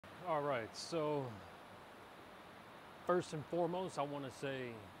All right, so first and foremost, I want to say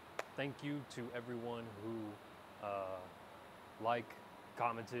thank you to everyone who liked,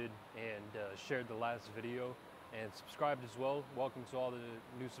 commented, and shared the last video and subscribed as well. Welcome to all the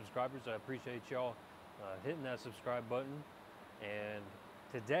new subscribers. I appreciate y'all hitting that subscribe button. And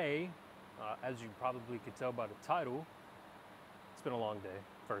today, as you probably could tell by the title, it's been a long day,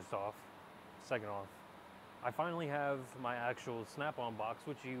 first off. Second off, I finally have my actual Snap-on box,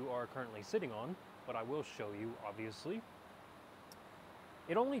 which you are currently sitting on, but I will show you, obviously.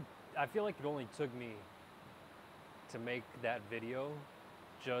 I feel like it only took me to make that video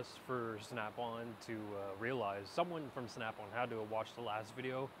just for Snap-on to realize someone from Snap-on had to watch the last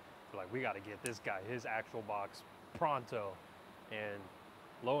video. They're like, we got to get this guy his actual box pronto. And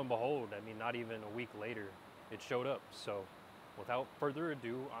lo and behold, I mean, not even a week later, it showed up. So without further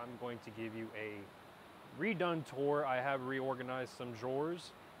ado, I'm going to give you a redone tour. I have reorganized some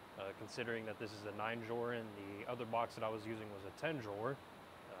drawers, considering that this is a 9 drawer and the other box that I was using was a 10 drawer.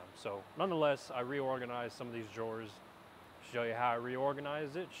 So nonetheless, I reorganized some of these drawers, show you how I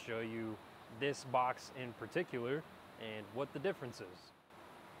reorganized it, show you this box in particular and what the difference is.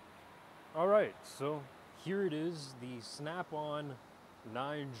 All right, so here it is, the Snap-on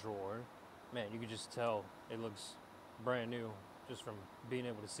 9 drawer. Man, you can just tell it looks brand new just from being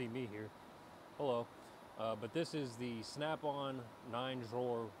able to see me here. Hello. But this is the Snap-on 9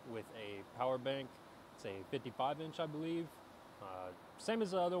 drawer with a power bank. It's a 55-inch, I believe. Same as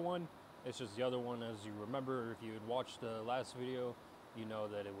the other one. It's just the other one, as you remember, if you had watched the last video, you know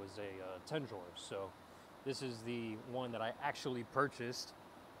that it was a 10 drawer. So this is the one that I actually purchased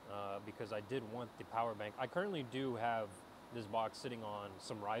because I did want the power bank. I currently do have this box sitting on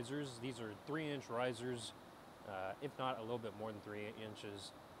some risers. These are 3-inch risers, if not a little bit more than 3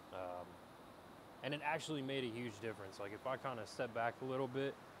 inches. And it actually made a huge difference. Like if I kind of step back a little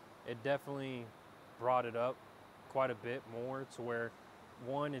bit, it definitely brought it up quite a bit more to where,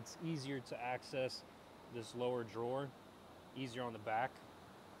 one, it's easier to access this lower drawer, easier on the back.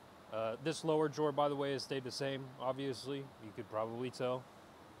 This lower drawer, by the way, has stayed the same, obviously. You could probably tell.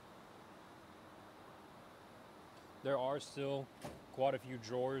 There are still quite a few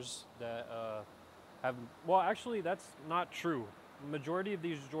drawers that have, well, actually, that's not true. The majority of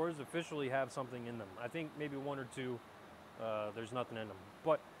these drawers officially have something in them. I think maybe 1 or 2, there's nothing in them,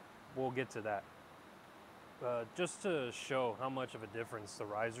 but we'll get to that. Just to show how much of a difference the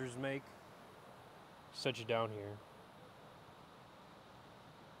risers make, set you down here,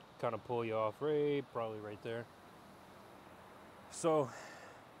 kind of pull you off probably right there. So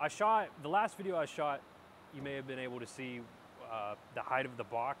the last video I shot, you may have been able to see the height of the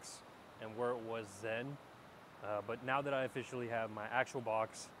box and where it was then. But now that I officially have my actual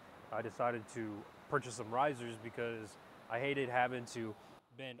box, I decided to purchase some risers because I hated having to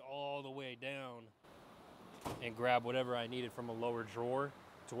bend all the way down and grab whatever I needed from a lower drawer,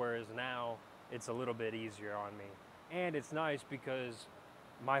 to whereas now it's a little bit easier on me. And it's nice because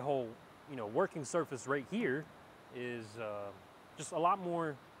my whole, working surface right here is just a lot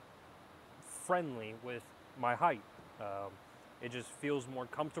more friendly with my height. It just feels more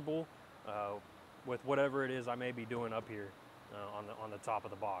comfortable with whatever it is I may be doing up here on the top of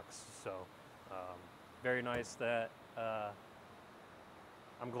the box. So very nice that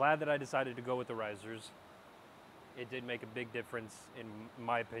I'm glad that I decided to go with the risers. It did make a big difference in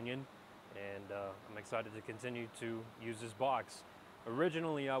my opinion, and I'm excited to continue to use this box.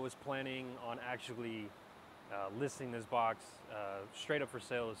 Originally, I was planning on actually listing this box straight up for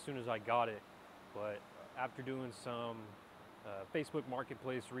sale as soon as I got it, but after doing some Facebook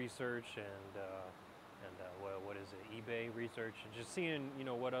Marketplace research and what is it, eBay research, and just seeing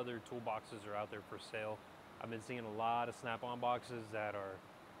what other toolboxes are out there for sale, I've been seeing a lot of Snap-on boxes that are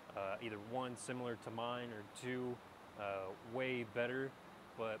either 1, similar to mine, or 2, way better,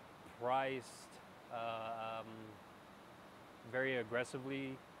 but priced very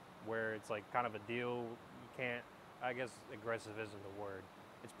aggressively, where it's like kind of a deal. You can't, I guess aggressive isn't the word.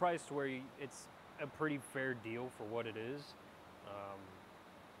 It's priced to where it's a pretty fair deal for what it is.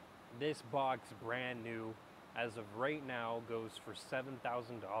 This box, brand new, as of right now, goes for $7,000,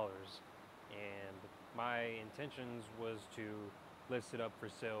 and my intentions was to list it up for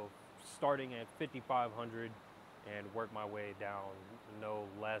sale starting at $5,500 and work my way down no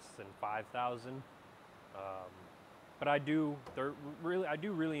less than $5,000. But I do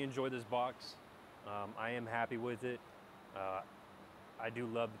really enjoy this box. I am happy with it. I do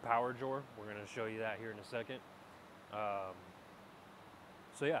love the power drawer. We're going to show you that here in a second.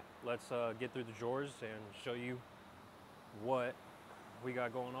 So yeah, let's get through the drawers and show you what we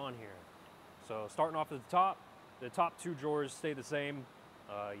got going on here. So starting off at the top 2 drawers stay the same.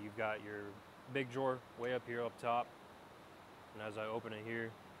 You've got your big drawer way up here up top, and as I open it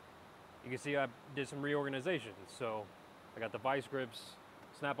here, you can see I did some reorganization. So I got the vice grips,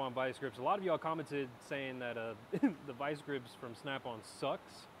 Snap-on vice grips. A lot of y'all commented saying that the vice grips from Snap-on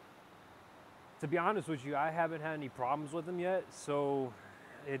sucks. To be honest with you, I haven't had any problems with them yet, so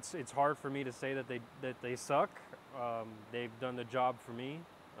it's hard for me to say that they suck. They've done the job for me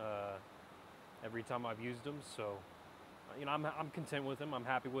every time I've used them, so you know, I'm content with them. I'm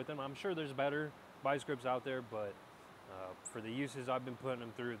happy with them. I'm sure there's better vice grips out there, but for the uses I've been putting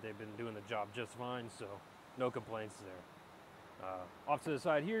them through, they've been doing the job just fine, so no complaints there. Off to the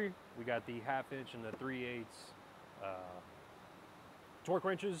side here, we got the 1/2 inch and the 3/8 torque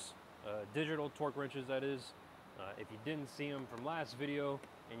wrenches, digital torque wrenches that is. If you didn't see them from last video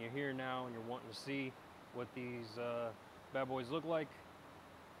and you're here now and you're wanting to see what these bad boys look like,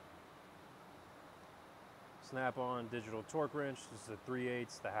 Snap-on digital torque wrench. This is the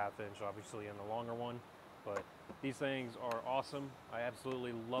 3/8, the 1/2 inch, obviously, and the longer one. But these things are awesome. I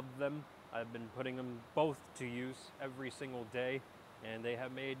absolutely love them. I've been putting them both to use every single day, and they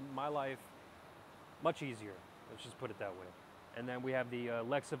have made my life much easier. Let's just put it that way. And then we have the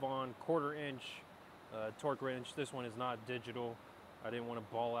Lexavon 1/4 inch torque wrench. This one is not digital. I didn't want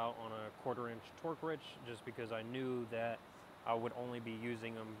to ball out on a 1/4 inch torque wrench just because I knew that I would only be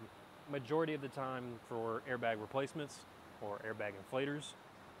using them majority of the time for airbag replacements or airbag inflators.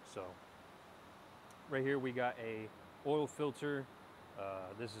 So right here we got a oil filter.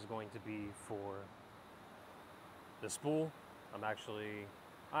 This is going to be for the spool. I'm actually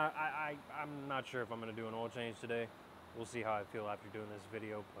I'm not sure if I'm going to do an oil change today. We'll see how I feel after doing this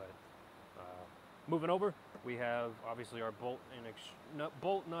video. But moving over, we have obviously our bolt,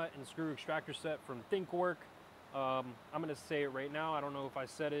 nut, and screw extractor set from ThinkWork. I'm going to say it right now. I don't know if I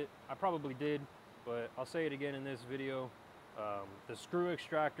said it. I probably did, but I'll say it again in this video. The screw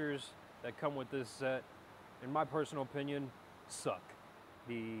extractors that come with this set, in my personal opinion, suck.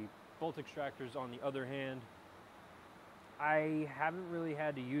 The bolt extractors, on the other hand, I haven't really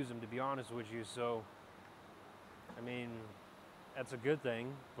had to use them, to be honest with you. So, I mean, that's a good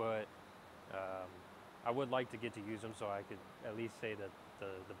thing, but I would like to get to use them so I could at least say that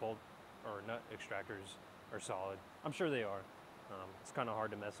the bolt or nut extractors are solid. I'm sure they are. It's kind of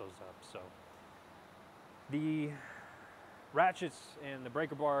hard to mess those up. So the ratchets and the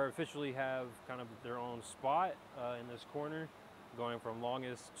breaker bar officially have kind of their own spot in this corner, going from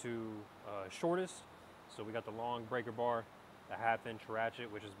longest to shortest. So we got the long breaker bar, the 1/2 inch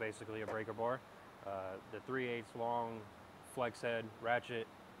ratchet, which is basically a breaker bar, the 3/8 long flex head ratchet,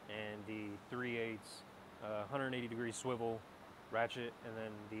 and the 3/8 180 degree swivel ratchet, and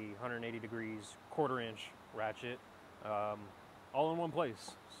then the 180 degrees 1/4 inch ratchet, all in one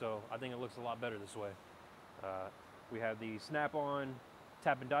place. So I think it looks a lot better this way. We have the Snap-on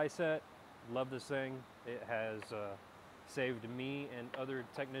tap and die set. Love this thing. It has saved me and other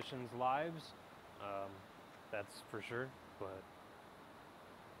technicians' lives. That's for sure. But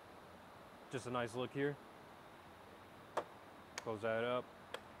just a nice look here. Close that up.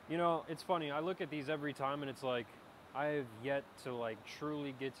 You know, it's funny. I look at these every time, and it's like I have yet to like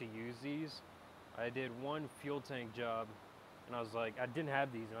truly get to use these. I did one fuel tank job, and I was like, I didn't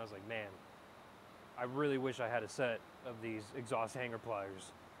have these, and I was like, man, I really wish I had a set of these exhaust hanger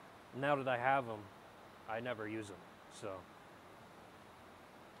pliers. Now that I have them, I never use them. So,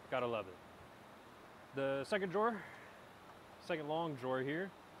 gotta love it. The second drawer, second long drawer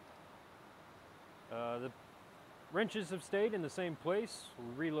here. The wrenches have stayed in the same place.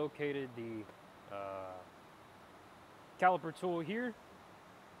 We relocated the caliper tool here.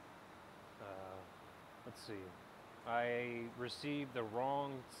 Let's see. I received the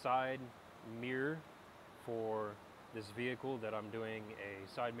wrong side mirror for this vehicle that I'm doing a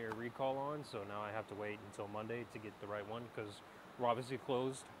side mirror recall on, so now I have to wait until Monday to get the right one because we're obviously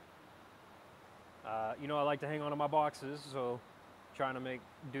closed. You know, I like to hang on to my boxes, so trying to make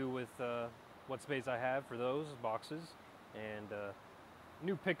do with what space I have for those boxes. And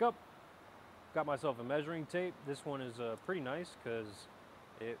new pickup, got myself a measuring tape. This one is pretty nice because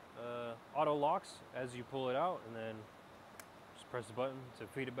it auto locks as you pull it out, and then just press the button to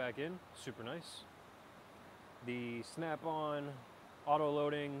feed it back in. Super nice. The Snap-on auto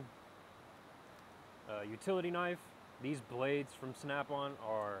loading utility knife. These blades from Snap-on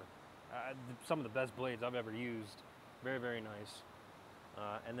are some of the best blades I've ever used. Very, very nice.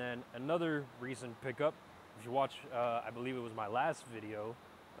 And then another recent pickup. If you watch, I believe it was my last video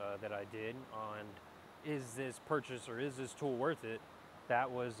that I did on is this purchase or is this tool worth it?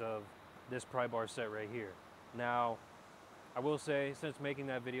 That was of this pry bar set right here. Now, I will say, since making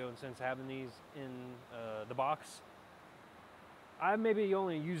that video and since having these in the box, I maybe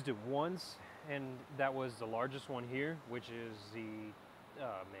only used it once, and that was the largest one here, which is the,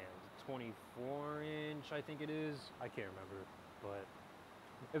 oh man, 24 inch, I think it is. I can't remember, but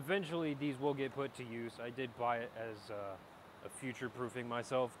eventually these will get put to use. I did buy it as a future-proofing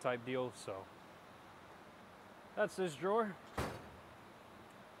myself type deal, so that's this drawer.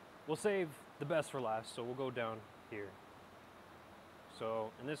 We'll save the best for last, so we'll go down here. So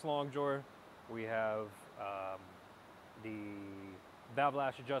in this long drawer, we have the valve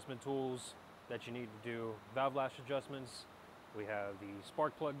lash adjustment tools that you need to do valve lash adjustments. We have the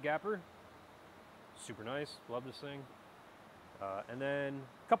spark plug gapper, super nice, love this thing. And then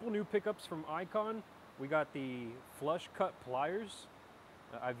a couple new pickups from Icon. We got the flush cut pliers.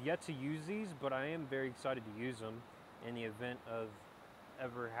 I've yet to use these, but I am very excited to use them in the event of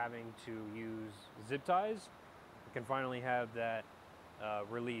ever having to use zip ties. You can finally have that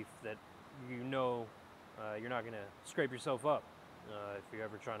relief that you know you're not going to scrape yourself up if you're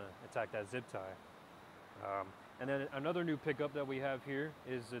ever trying to attack that zip tie. And then another new pickup that we have here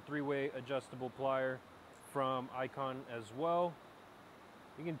is a 3-way adjustable plier from Icon as well.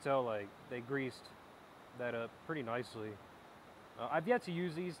 You can tell like they greased that up pretty nicely. I've yet to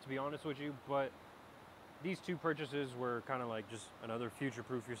use these, to be honest with you, but these two purchases were kind of like just another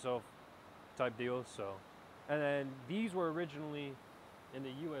future-proof yourself type deal. So, and then these were originally in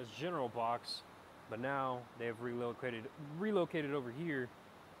the U.S. General box, but now they've relocated over here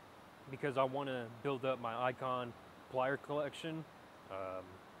because I want to build up my Icon plier collection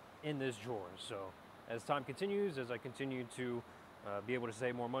in this drawer. So as time continues, as I continue to be able to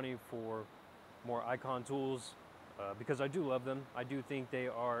save more money for more Icon tools, because I do love them. I do think they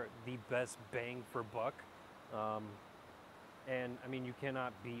are the best bang for buck. And I mean, you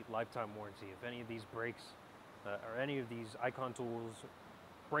cannot beat lifetime warranty. If any of these breaks or any of these Icon tools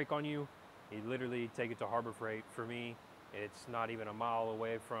break on you, you literally take it to Harbor Freight. For me, it's not even a mile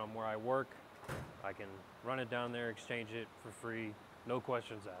away from where I work. I can run it down there, exchange it for free, no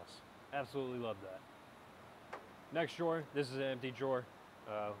questions asked. Absolutely love that. Next drawer, this is an empty drawer.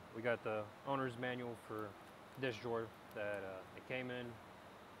 We got the owner's manual for this drawer that it came in.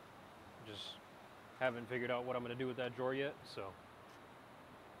 Just haven't figured out what I'm going to do with that drawer yet. So,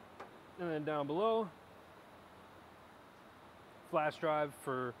 and then down below, flash drive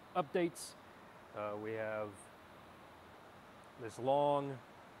for updates. We have this long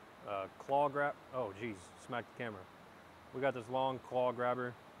claw grab. Oh geez, smacked the camera. We got this long claw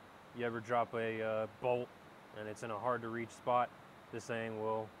grabber. You ever drop a bolt and it's in a hard to reach spot, this thing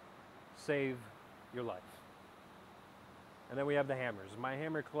will save your life. And then we have the hammers. My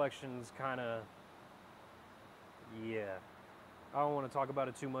hammer collection's kind of, yeah, I don't want to talk about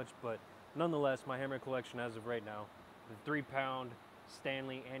it too much, but nonetheless, my hammer collection as of right now, the 3-pound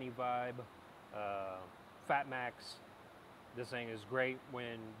Stanley Anti-Vibe Fat Max. This thing is great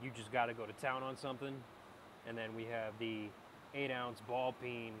when you just got to go to town on something. And then we have the 8-ounce ball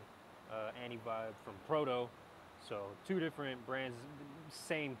peen Anti-Vibe from Proto. So 2 different brands,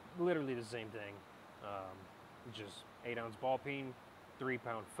 same, literally the same thing. Just 8-ounce ball peen,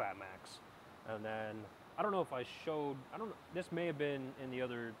 3-pound Fat Max. And then I don't know if I showed, I don't know, this may have been in the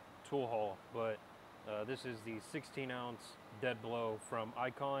other tool haul, but this is the 16-ounce Dead Blow from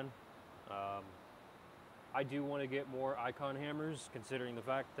Icon. I do want to get more Icon hammers, considering the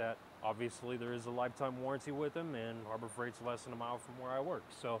fact that obviously there is a lifetime warranty with them, and Harbor Freight's less than a mile from where I work.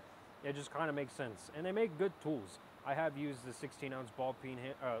 So it just kind of makes sense. And they make good tools. I have used the 16-ounce ball peen,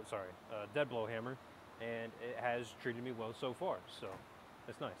 Dead Blow hammer, and it has treated me well so far. So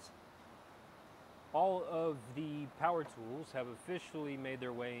it's nice. All of the power tools have officially made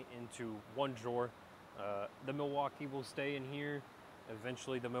their way into one drawer. The Milwaukee will stay in here.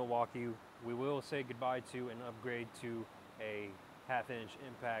 Eventually the Milwaukee we will say goodbye to and upgrade to a 1/2-inch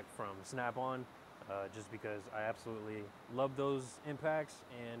impact from Snap-on, just because I absolutely love those impacts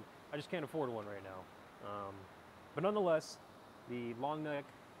and I just can't afford one right now. But nonetheless, the long neck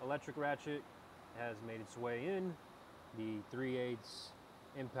electric ratchet has made its way in. The 3/8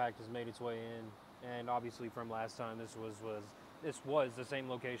 impact has made its way in, and obviously from last time this was the same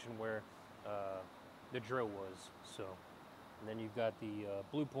location where the drill was. So, and then you've got the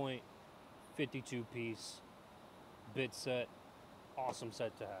Blue Point 52-piece bit set. Awesome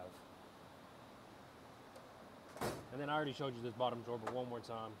set to have. And then I already showed you this bottom drawer, but one more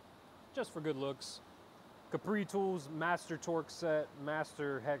time, just for good looks. Capri Tools Master Torque set,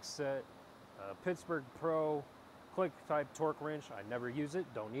 Master Hex set, Pittsburgh Pro click type torque wrench. I never use it,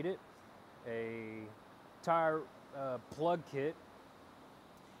 don't need it. A tire plug kit.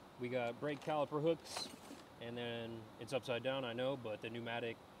 We got brake caliper hooks, and then it's upside down, I know, but the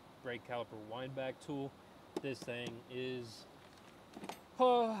pneumatic brake caliper wind back tool. This thing is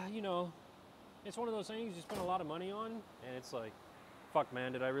you know, it's one of those things you spend a lot of money on, and it's like, fuck,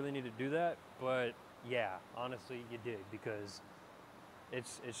 man, did I really need to do that? But yeah, honestly, you did, because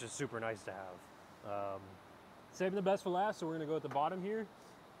it's just super nice to have. Saving the best for last, so we're gonna go at the bottom here.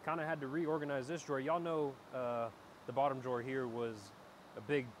 Kind of had to reorganize this drawer. Y'all know the bottom drawer here was a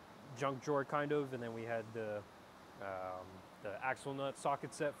big junk drawer kind of, and then we had the axle nut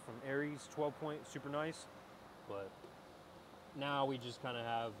socket set from Aries 12 point, super nice. But now we just kind of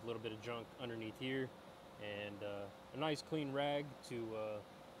have a little bit of junk underneath here, and a nice clean rag to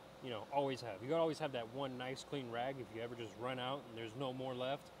you know, always have. You gotta always have that one nice clean rag. If you ever just run out and there's no more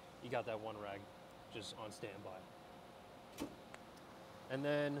left, you got that one rag just on standby. And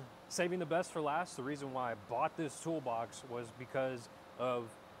then saving the best for last, the reason why I bought this toolbox was because of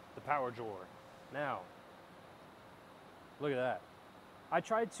the power drawer. Now, look at that. I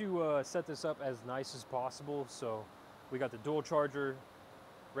tried to set this up as nice as possible. So we got the dual charger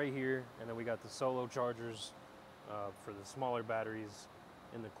right here, and then we got the solo chargers for the smaller batteries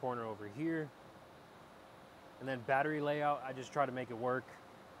in the corner over here. And then battery layout, I just try to make it work.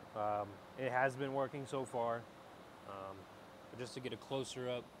 It has been working so far. But just to get a closer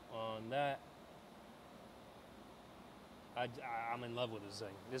up on that, I'm in love with this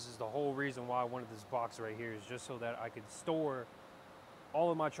thing. This is the whole reason why I wanted this box right here, is just so that I could store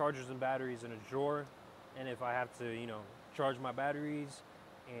all of my chargers and batteries in a drawer. And if I have to, you know, charge my batteries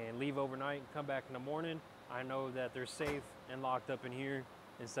and leave overnight and come back in the morning, I know that they're safe and locked up in here,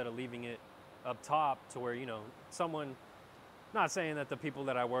 instead of leaving it up top to where, you know, someone, not saying that the people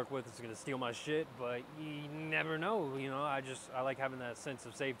that I work with is gonna steal my shit, but you never know, you know. I like having that sense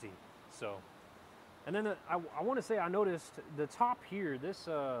of safety. So, and then I want to say, I noticed the top here, this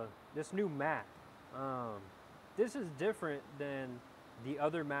new mat, this is different than the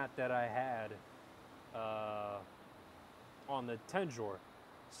other mat that I had on the 10 drawer.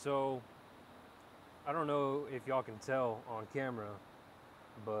 So I don't know if y'all can tell on camera,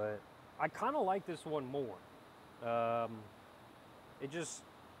 but I kind of like this one more.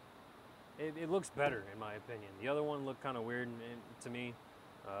 It looks better, in my opinion. The other one looked kind of weird to me,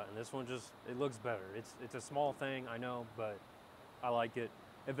 and this one it looks better. It's a small thing, I know, but I like it.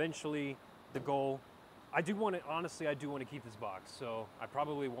 Eventually, the goal, honestly, I do want to keep this box, so I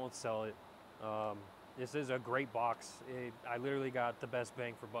probably won't sell it. This is a great box. I literally got the best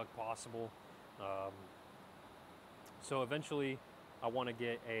bang for buck possible. So eventually, I want to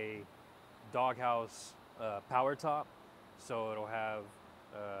get a Doghouse power top, so it'll have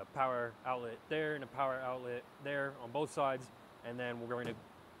a power outlet there and a power outlet there on both sides. And then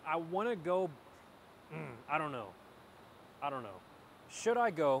I want to go, I don't know. Should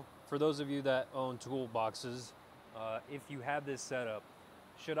I go, for those of you that own toolboxes, if you have this setup,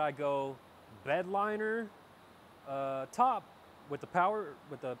 should I go bed liner top with the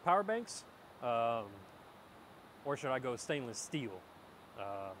power banks, or should I go stainless steel?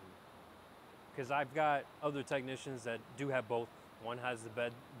 Because I've got other technicians that do have both. One has the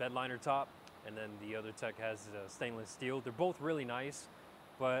bed liner top, and then the other tech has the stainless steel. They're both really nice,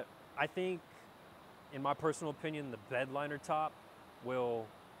 but I think, in my personal opinion, the bed liner top will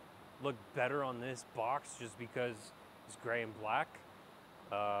look better on this box, just because it's gray and black.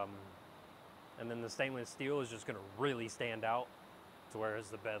 And then the stainless steel is just going to really stand out, to whereas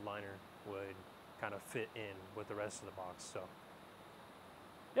the bed liner would kind of fit in with the rest of the box. So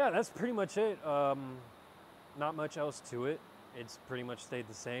yeah, that's pretty much it. Not much else to it. It's pretty much stayed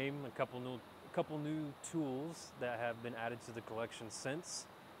the same. A couple new tools that have been added to the collection since.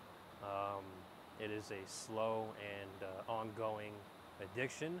 It is a slow and ongoing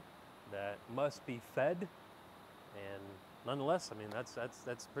addiction that must be fed. And nonetheless, I mean,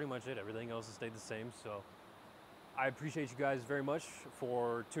 that's pretty much it. Everything else has stayed the same. So I appreciate you guys very much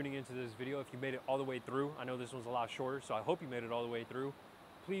for tuning into this video. If you made it all the way through, I know this one's a lot shorter, so I hope you made it all the way through.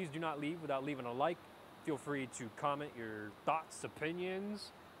 Please do not leave without leaving a like. Feel free to comment your thoughts,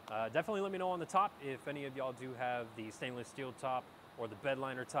 opinions. Definitely let me know on the top if any of y'all do have the stainless steel top or the bed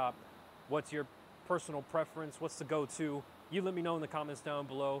liner top. What's your personal preference? What's the go-to? You let me know in the comments down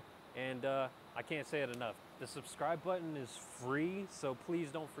below. And I can't say it enough. The subscribe button is free, so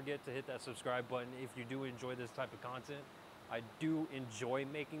please don't forget to hit that subscribe button if you do enjoy this type of content. I do enjoy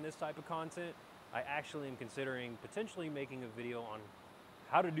making this type of content. I actually am considering potentially making a video on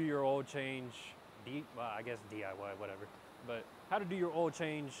how to do your oil change, well, I guess DIY, whatever. But how to do your oil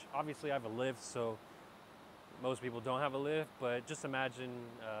change. Obviously, I have a lift, so most people don't have a lift, but just imagine,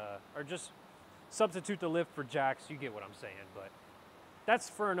 or just substitute the lift for jacks. You get what I'm saying, but that's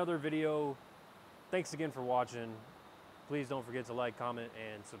for another video. Thanks again for watching. Please don't forget to like, comment,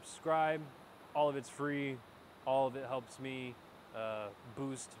 and subscribe. All of it's free. All of it helps me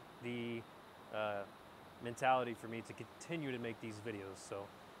boost the mentality for me to continue to make these videos. So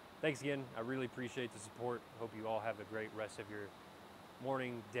thanks again. I really appreciate the support. Hope you all have a great rest of your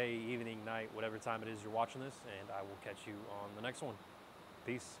morning, day, evening, night, whatever time it is you're watching this, and I will catch you on the next one.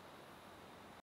 Peace.